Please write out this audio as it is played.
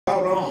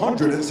Bout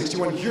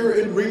 161 here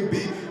in Ring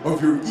B of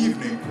your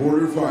evening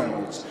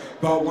quarterfinals.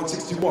 Bout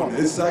 161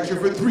 is sanctioned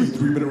for three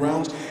 3-minute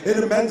rounds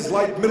in a men's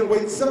light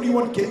middleweight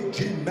 71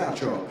 kg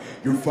matchup.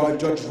 Your 5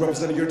 judges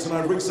representing here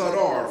tonight ringside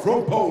are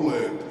from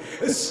Poland,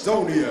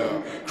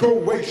 Estonia,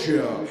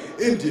 Croatia,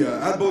 India,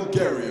 and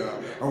Bulgaria.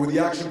 And when the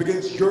action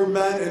begins, your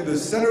man in the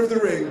center of the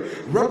ring,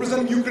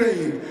 representing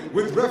Ukraine,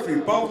 with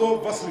referee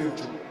Pavlo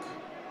Vasilievchuk.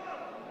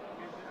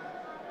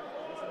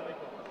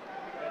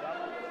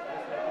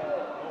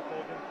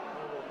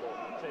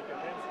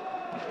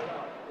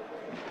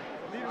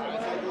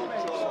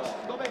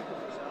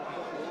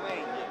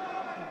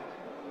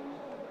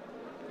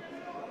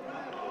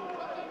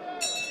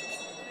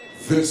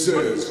 This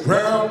is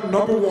round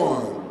number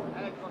 1.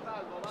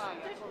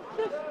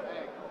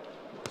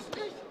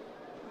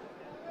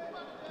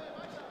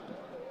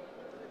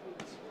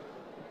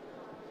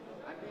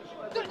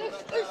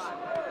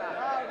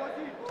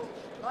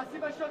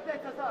 Massima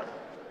scioltezza, Salvo.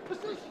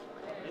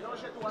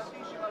 Veloce tu,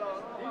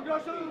 anticipalo.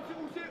 Ingrosso un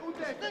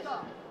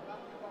testa.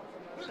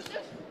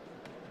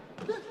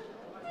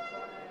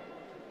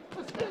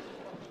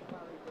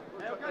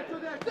 È un calcio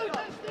destro.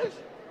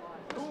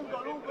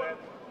 Lungo, lungo.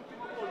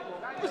 Ultimo colpo.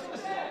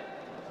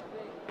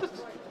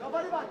 Non fa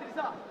ribattere,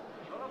 sa.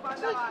 Non lo fa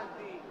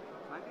davanti.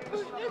 Mantieni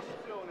sulla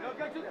posizione. È un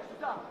calcio destro,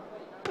 sa.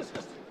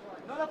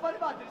 Non lo fa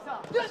ribattere, sa.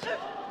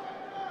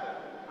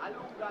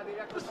 Allunga, devi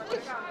accostare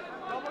le gambe.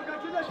 Dopo il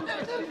calcio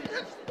destro.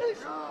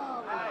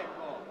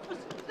 Ecco.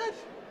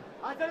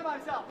 Alza le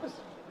mani, sa.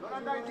 Non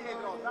andare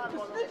indietro,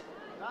 Salvo.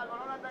 Salvo,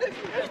 non andare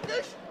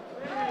indietro.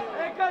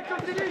 E calcio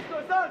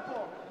sinistro,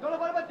 Salvo. Non lo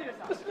fa ribattere,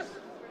 sa. Destra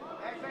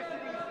e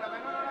sinistra, per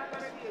non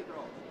andare dietro.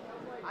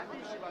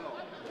 Anticipalo.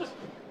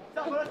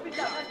 Salvo, non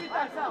aspettare,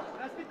 Salvo.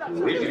 Non aspettare.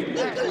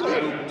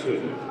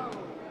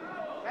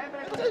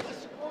 Sempre tu.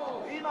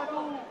 Prima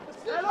tu.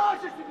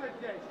 Veloce sui due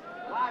piedi.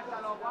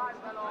 Guardalo,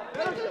 guardalo.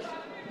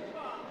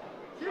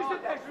 Sinistro e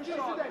destro,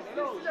 sinistro e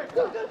destro.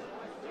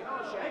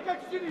 E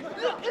calcio sinistro.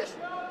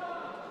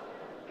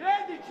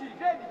 Credici,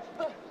 credici.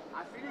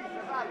 A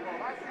sinistra, Salvo,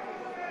 vai a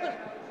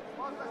sinistra.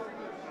 Sposta a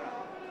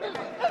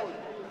sinistra.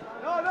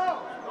 No, no.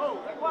 Oh,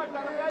 e guarda,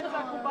 non pensa a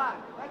cubare.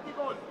 Metti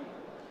colpi.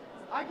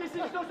 Anche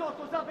sinistro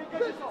sotto, Salvo, il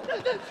calcio sotto.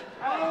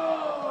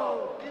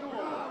 Oh, di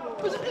nuovo.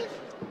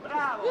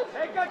 Bravo.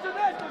 E il calcio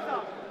destro,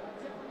 Salvo.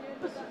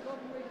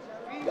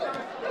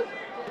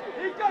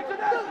 Il calcio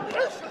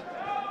destro!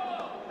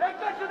 E il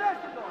calcio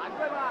destro! A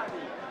due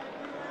mani!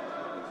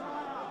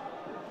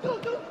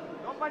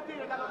 Non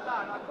partire da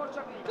lontano,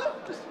 accorcia prima!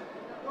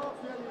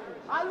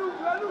 A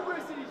lungo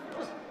il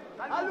sinistro!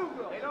 A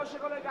lungo! Veloce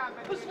con le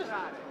gambe, devi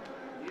entrare!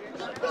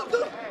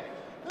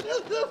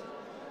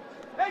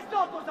 E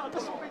sotto, Salvo,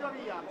 subito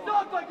via!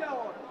 Sotto anche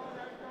ora!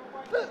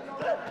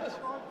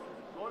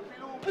 Colpi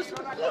lunghi,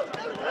 non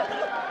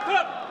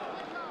accorcia!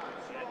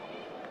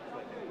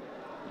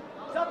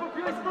 Salvo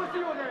più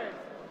esplosivo deve essere!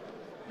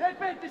 Nel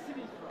petto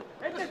sinistro!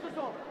 E il testo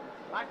sopra!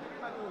 Parti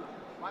prima tu!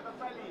 Quando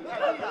stai lì!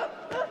 Via!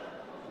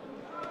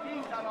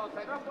 Fintalo,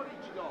 sei troppo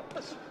rigido!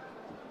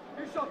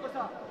 Il sciotto,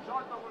 sa!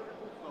 Sciotto quello che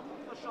busto!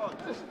 Busto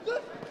sciotto!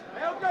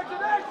 È un calcio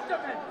destro!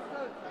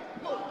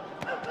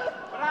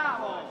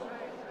 Bravo!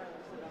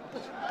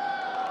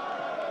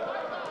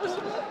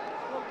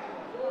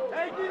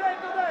 E il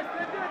diretto destro!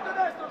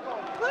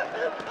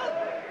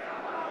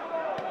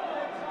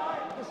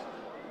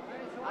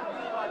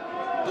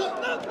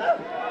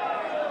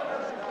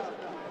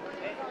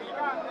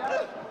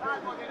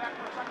 Salvo deve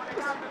accorciare le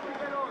gambe più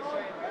veloce.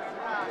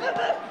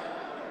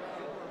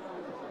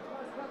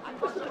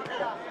 Accorcia le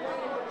gambe.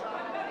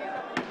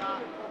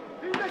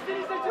 Il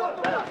sinistra è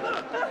giotto.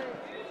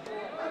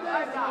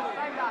 Stai là.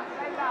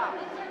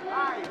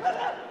 Vai.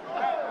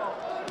 Ecco.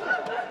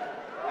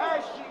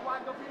 Esci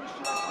quando finisci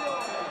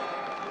l'azione.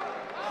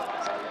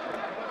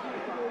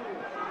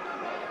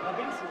 Va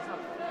benissimo,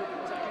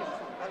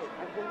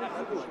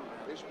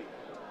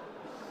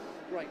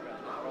 Right,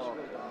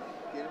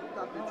 tiene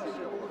tutta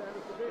attenzione.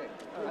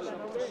 Allora,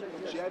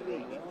 ci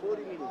arrivi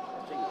fuori minuto,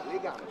 le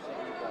gambe,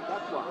 da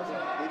qua,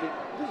 devi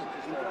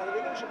entrare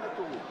veloce e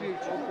metto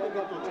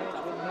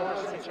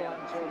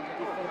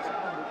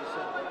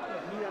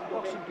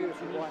Boxing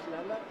beautiful white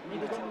leather,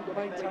 needed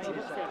maintain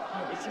it.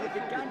 E ci mette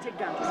ganci e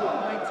ganci, solo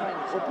maintain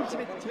it. Oppure ci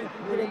mette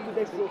il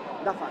destro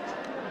da faccia.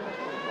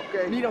 Ok?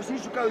 Mira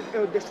sinistro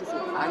e destro su.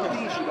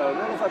 Anticipalo,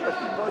 non lo fai per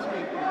te, poi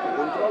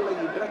controlla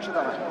il braccio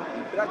davanti,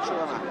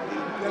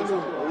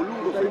 o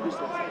lungo fai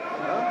questo.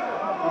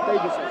 Il pay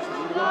distance,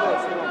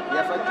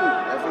 La fai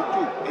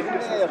più, e non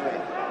è R.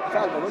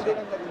 Salvo, non devi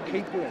andare in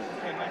keep doing it.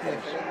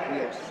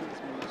 Yes.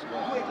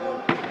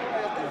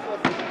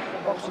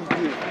 Boxing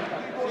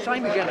beautiful.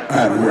 Same again.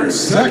 And we're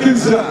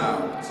seconds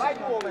out. Vai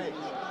tu, Omesh.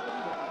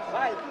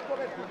 Vai, tutto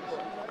per tutto.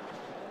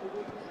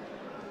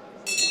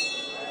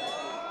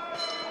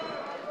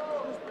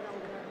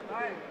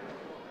 Vai.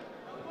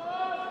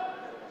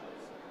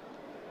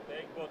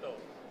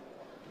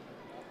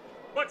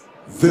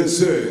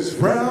 This is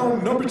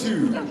round number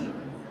 2.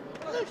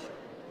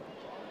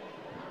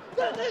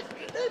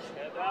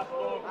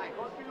 Vai,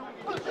 colpi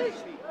lunghi,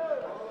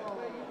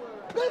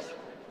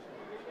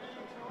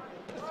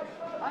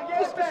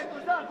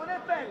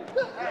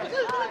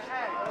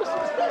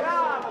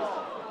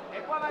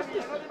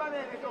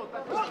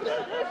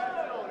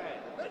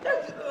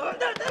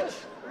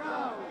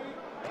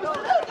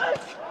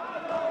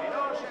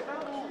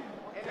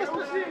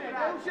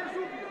 uscire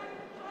subito.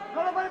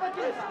 Non lo fare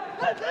partita.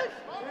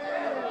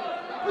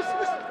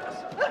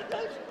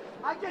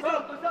 Anche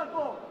sotto,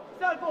 Salvo.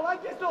 Salvo,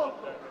 anche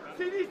sotto.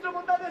 Sinistro,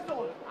 montate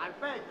sotto. Al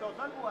petto,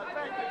 Salvo, al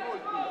petto i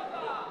colpi.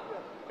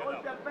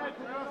 Colpi al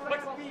petto, non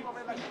stare attivo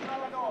per la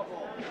scivolata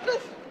dopo.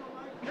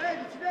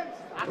 13.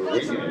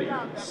 Accorciano le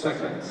gambe.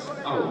 Seconds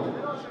out.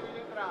 Veloce di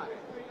entrare.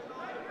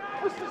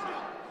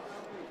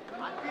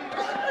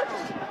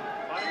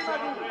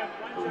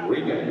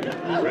 Regain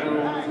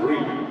round 3.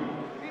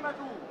 Prima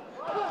tu.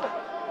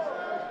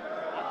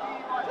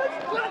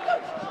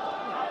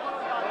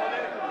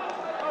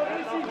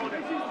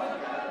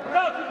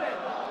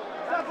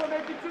 Salvo,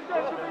 metti più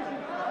dentro,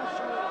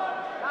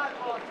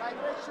 Salvo, hai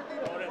 3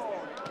 centimetri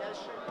fuori,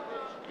 riesci a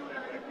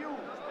chiudere di più,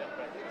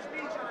 devi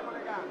spingere con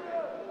le gambe.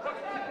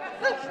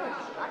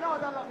 Ah no,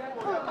 dalla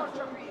fuori,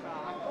 accorcia prima,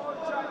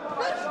 accorcia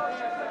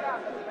le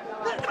gambe.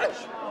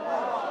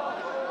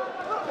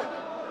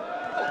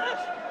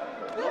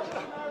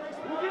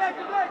 Un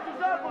diretto,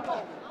 Salvo!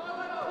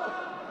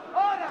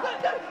 Ora!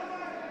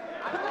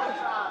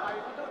 Accorcia, vai,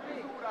 fatto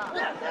chiusura!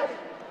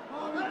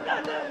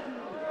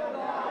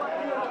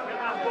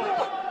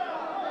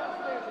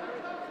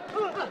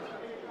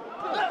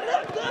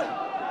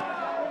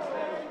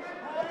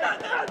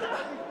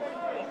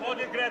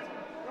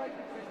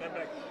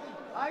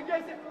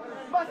 Anche se...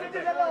 Ma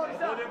sentite loro,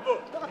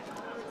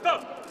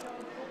 Stop!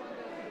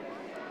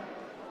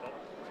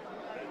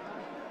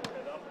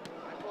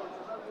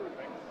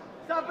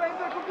 sta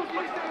prendendo con tutti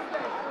gli strumenti!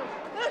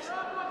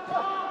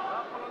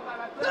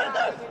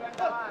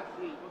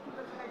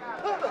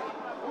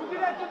 Un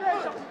diretto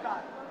dentro a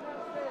buttare!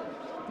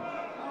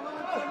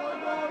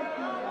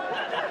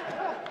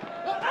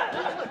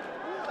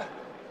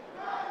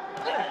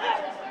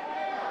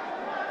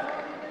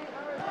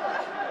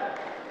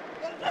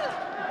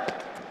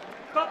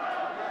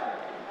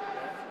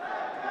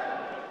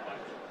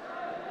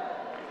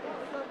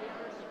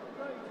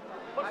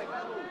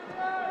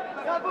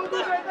 Salvo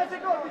 30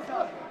 secondi,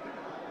 Salvo!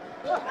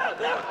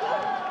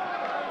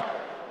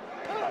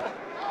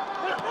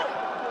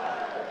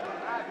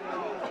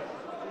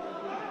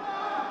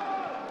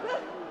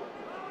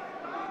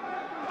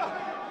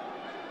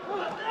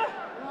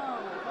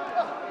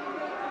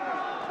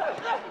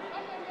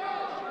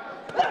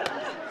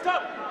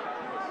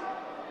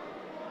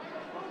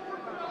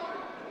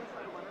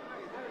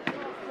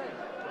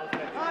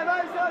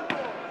 Vai, Salvo!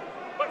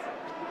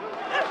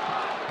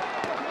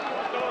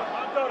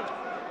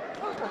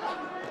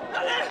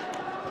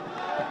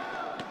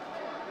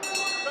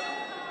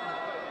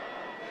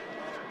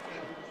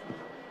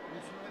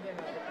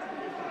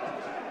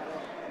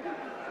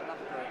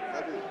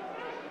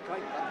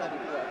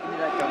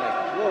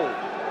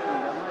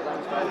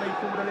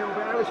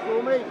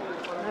 For me,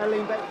 now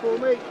lean back for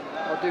me.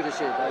 I'll do this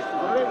here, Dave.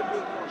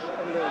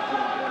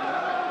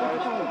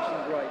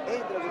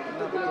 Entra con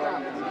tutte quelle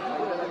gambe,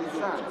 pure la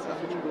distanza,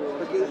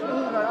 perché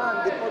una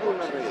avanti e poi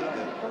una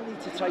rete. Don't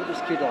need to take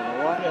this kid on, all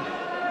right?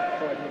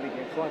 Right, here we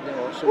go. Find the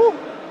horse.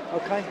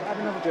 Okay, have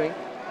another drink.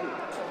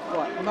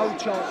 Right, no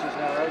chances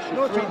now, though. She's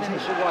 3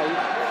 minutes away.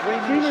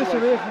 3 minutes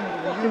away from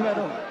the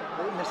medal.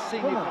 In the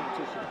senior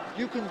competition.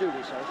 You can do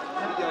this, eh?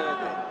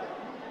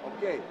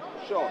 Ok,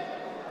 short,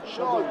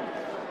 short.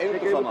 E non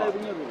ti fa male.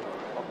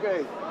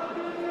 Ok.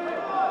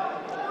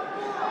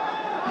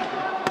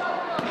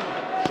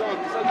 Short,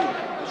 salute,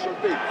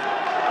 short bit.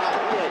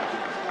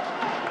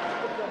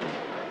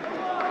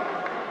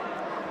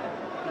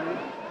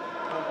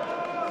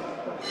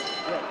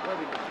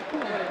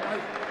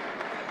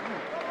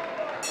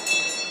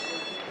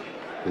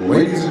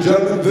 Ladies and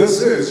gentlemen,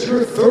 this is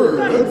your third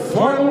and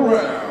final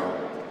round.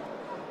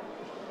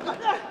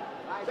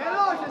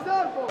 Veloce,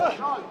 Salvo!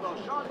 Sciolto,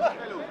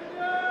 veloce.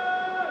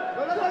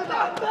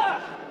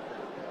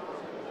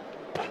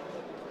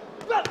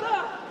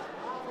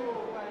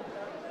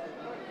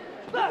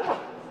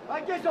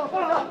 Anche sotto,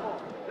 Salvo!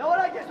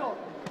 Lavora anche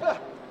sotto!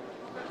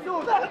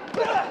 Su!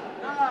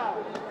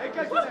 E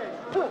calcio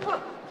dentro!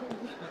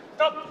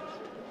 Stop!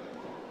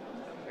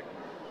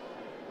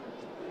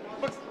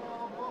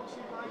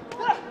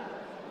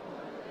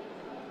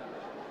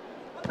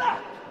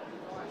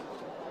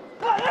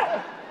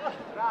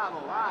 Bravo,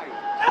 vai!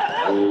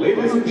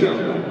 Ladies and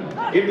gentlemen,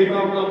 in the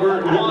bout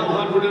number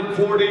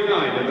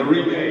 149 in the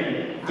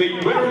relay, the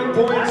winner in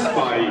points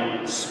by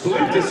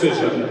split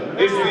decision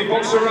is the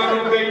boxer out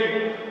of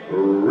the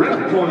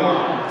red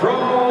corner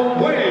from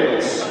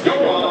Wales,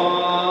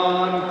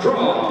 Johan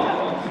Croft.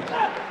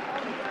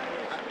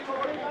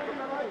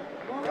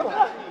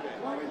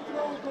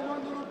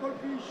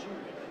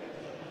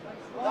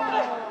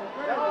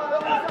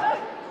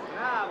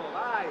 Bravo,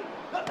 vai!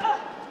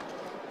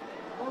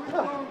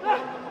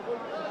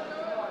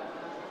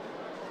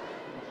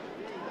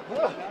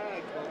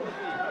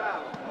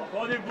 Un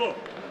po' di blu.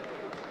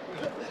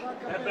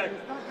 Step back.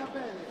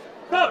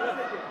 Stop!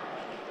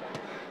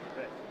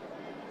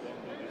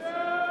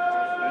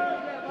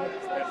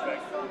 Step back.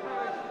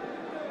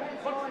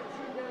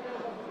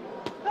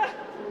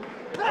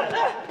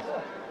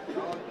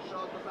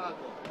 Sciolto,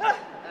 Salvo!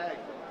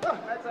 Ecco,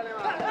 mezzo alle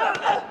mani!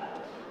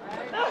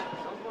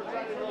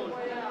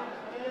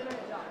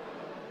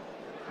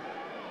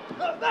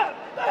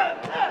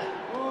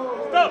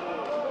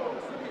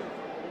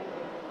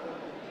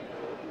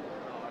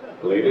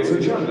 Ladies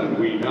and gentlemen,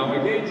 we now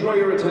again draw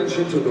your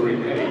attention to the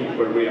ring A,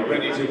 where we are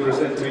ready to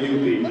present to you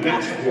the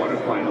next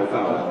quarterfinal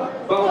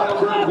bout.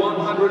 Bout number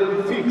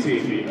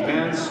 115 in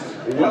men's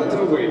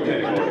welterweight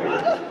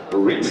category.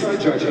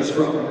 Ringside judges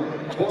from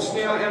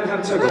Bosnia and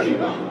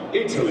Herzegovina,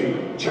 Italy,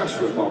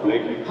 Czech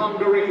Republic,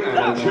 Hungary and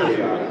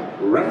Algeria.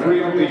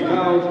 Referee of the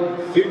bout,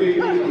 Philip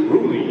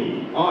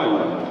Rulli,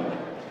 Ireland.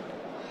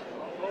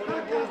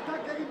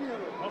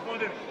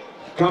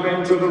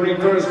 Coming to the ring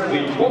first,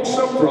 the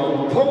boxer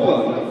from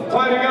Poland,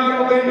 fighting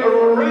out of the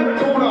red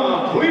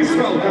corner. Please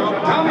welcome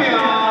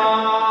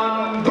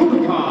Damian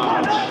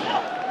Durkacz.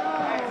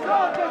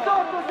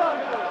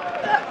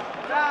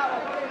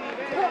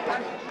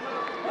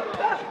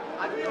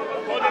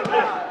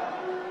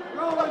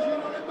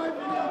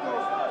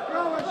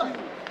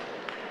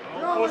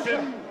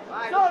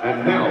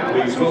 And now,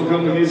 please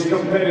welcome his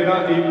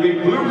competitor in the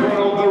blue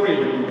corner of the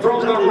ring,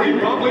 from the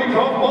Republic of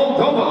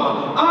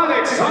Moldova,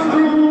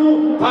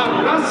 Alexandru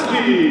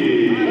Paraski.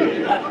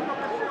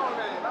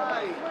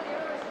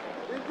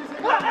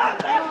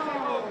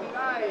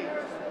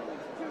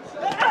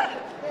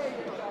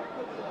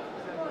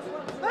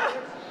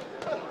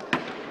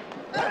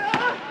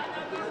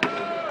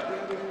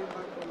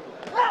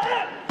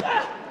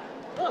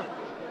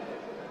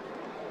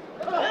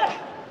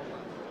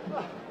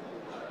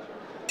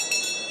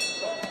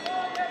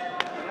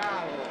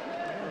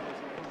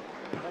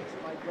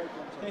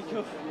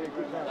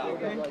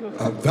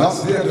 And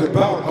that's the end of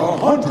bout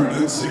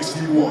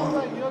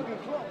 161.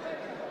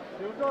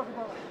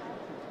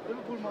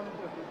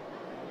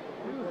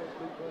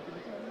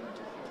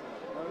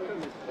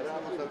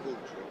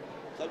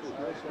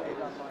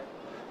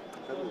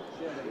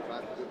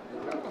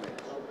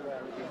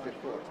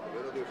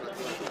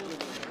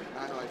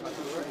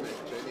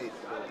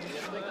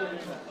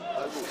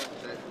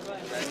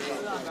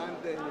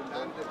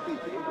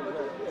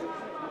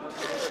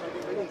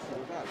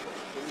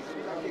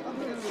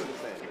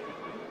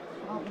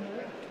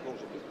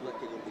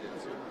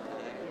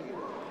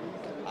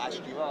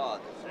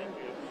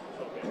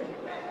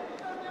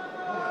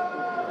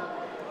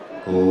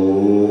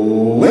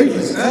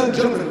 Ladies and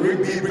gentlemen, Ring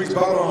B brings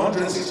bout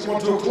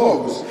 161 to a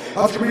close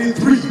after winning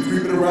three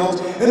 3-minute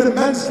rounds in a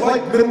men's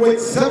light middleweight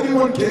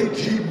 71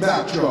 kg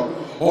matchup.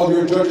 All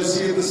your judges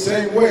see it the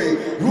same way,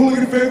 ruling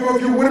in favor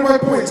of your winner by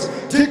points,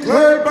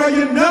 declared by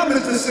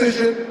unanimous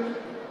decision.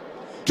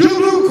 To the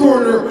blue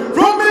corner,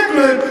 from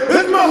England,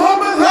 it's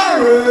Muhammad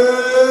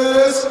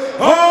Harris,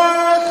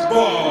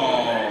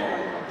 Akbar.